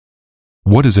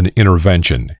What is an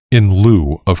intervention in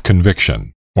lieu of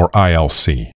conviction, or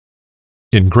ILC?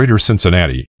 In Greater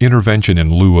Cincinnati, intervention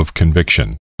in lieu of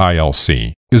conviction,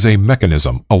 ILC, is a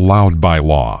mechanism allowed by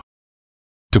law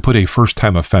to put a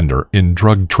first-time offender in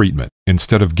drug treatment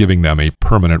instead of giving them a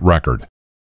permanent record.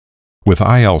 With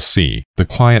ILC, the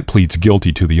client pleads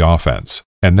guilty to the offense,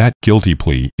 and that guilty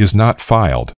plea is not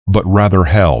filed, but rather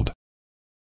held,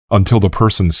 until the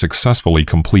person successfully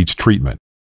completes treatment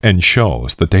and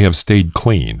shows that they have stayed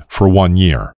clean for 1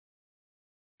 year.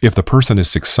 If the person is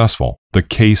successful, the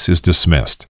case is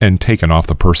dismissed and taken off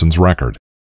the person's record.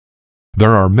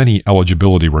 There are many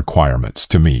eligibility requirements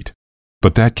to meet,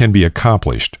 but that can be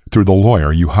accomplished through the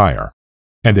lawyer you hire,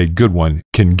 and a good one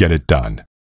can get it done.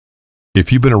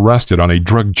 If you've been arrested on a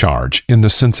drug charge in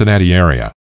the Cincinnati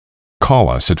area, call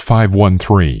us at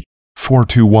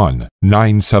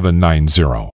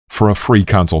 513-421-9790 for a free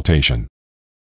consultation.